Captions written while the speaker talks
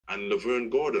and Laverne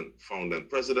Gordon, founder and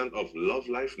president of Love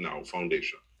Life Now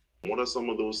Foundation. What are some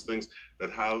of those things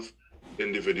that have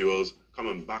individuals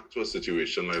coming back to a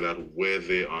situation like that where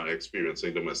they are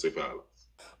experiencing domestic violence?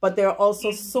 But there are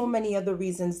also so many other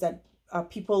reasons that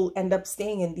people end up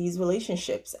staying in these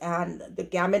relationships, and the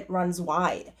gamut runs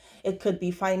wide. It could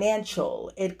be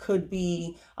financial, it could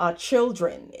be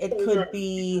children, it could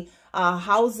be a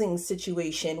housing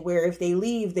situation where if they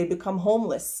leave, they become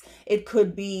homeless. It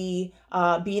could be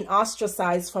being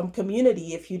ostracized from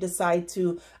community if you decide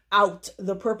to out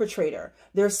the perpetrator.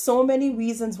 There's so many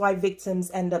reasons why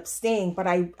victims end up staying, but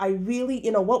I really,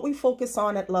 what we focus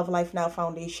on at Love Life Now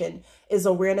Foundation is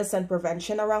awareness and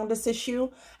prevention around this issue.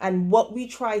 And what we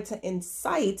try to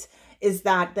incite is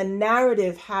that the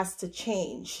narrative has to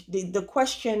change. The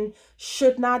question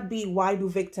should not be, why do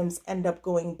victims end up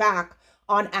going back?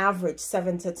 On average,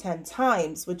 7 to 10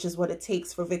 times, which is what it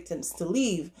takes for victims to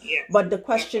leave. Yes, but the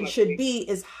question should be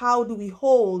is, how do we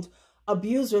hold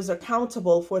abusers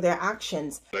accountable for their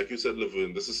actions? Like you said,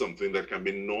 Laverne, this is something that can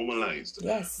be normalized.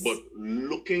 Yes. But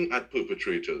looking at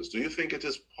perpetrators, do you think it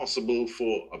is possible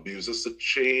for abusers to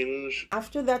change?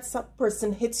 After that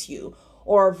person hits you,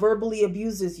 or verbally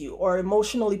abuses you, or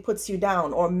emotionally puts you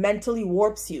down, or mentally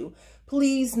warps you,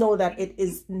 please know that it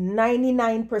is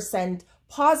 99%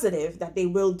 positive that they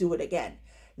will do it again.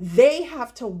 They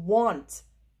have to want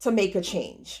to make a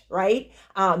change, right?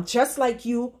 Just like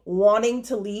you wanting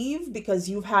to leave because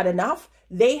you've had enough,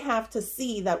 they have to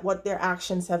see that what their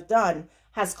actions have done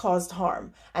has caused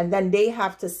harm. And then they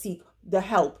have to seek the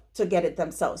help to get it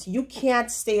themselves. You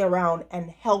can't stay around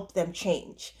and help them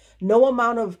change. No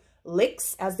amount of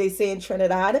licks, as they say in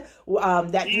Trinidad,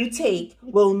 that you take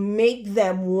will make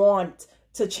them want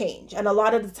to change. And a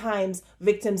lot of the times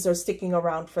victims are sticking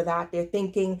around for that. They're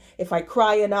thinking, if I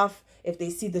cry enough, if they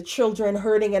see the children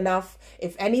hurting enough,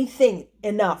 if anything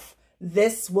enough,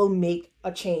 this will make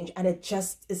a change. And it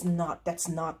just is not. That's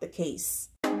not the case.